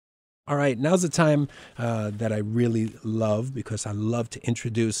All right, now's the time that I really love, because I love to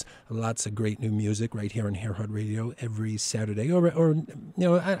introduce lots of great new music right here on Hairhut Radio every Saturday. Or you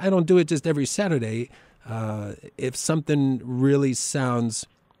know, I don't do it just every Saturday. If something really sounds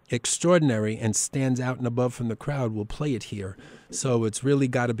extraordinary and stands out and above from the crowd, we'll play it here. So it's really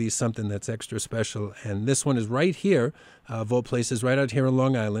got to be something that's extra special. And this one is right here, of all places, right out here in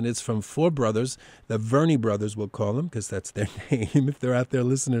Long Island. It's from four brothers, the Verney brothers, we'll call them, because that's their name if they're out there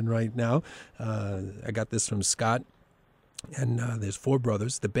listening right now. I got this from Scott. And there's four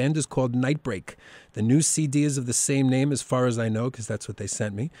brothers. The band is called NIGHTBREAK. The new CD is of the same name, as far as I know, because that's what they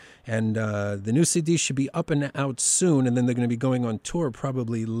sent me. And the new CD should be up and out soon, and then they're going to be going on tour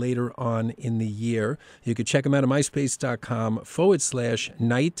probably later on in the year. You can check them out at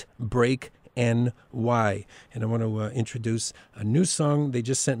myspace.com/NIGHTBREAK. NY. And I want to introduce a new song. They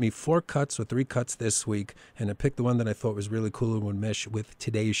just sent me 4 cuts or 3 cuts this week, and I picked the one that I thought was really cool and would mesh with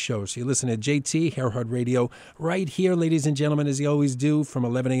today's show. So you listen to JT, Hairhut Radio, right here, ladies and gentlemen, as you always do, from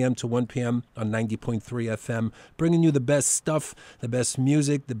 11 a.m. to 1 p.m. on 90.3 FM, bringing you the best stuff, the best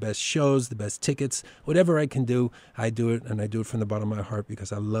music, the best shows, the best tickets. Whatever I can do, I do it, and I do it from the bottom of my heart,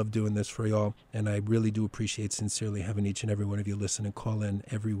 because I love doing this for y'all, and I really do appreciate sincerely having each and every one of you listen and call in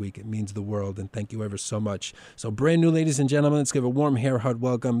every week. It means the world. And thank you ever so much. So brand new, ladies and gentlemen, let's give a warm Hairhut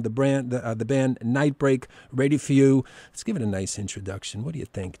welcome. The band NIGHTBREAK, ready for you. Let's give it a nice introduction. What do you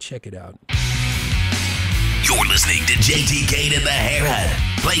think? Check it out. You're listening to J.T.Cane in the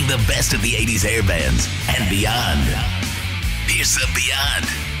Hairhut, playing the best of the 80s hair bands and beyond. Here's some beyond,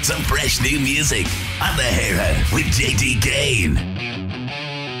 some fresh new music on the Hairhut with J.T.Cane.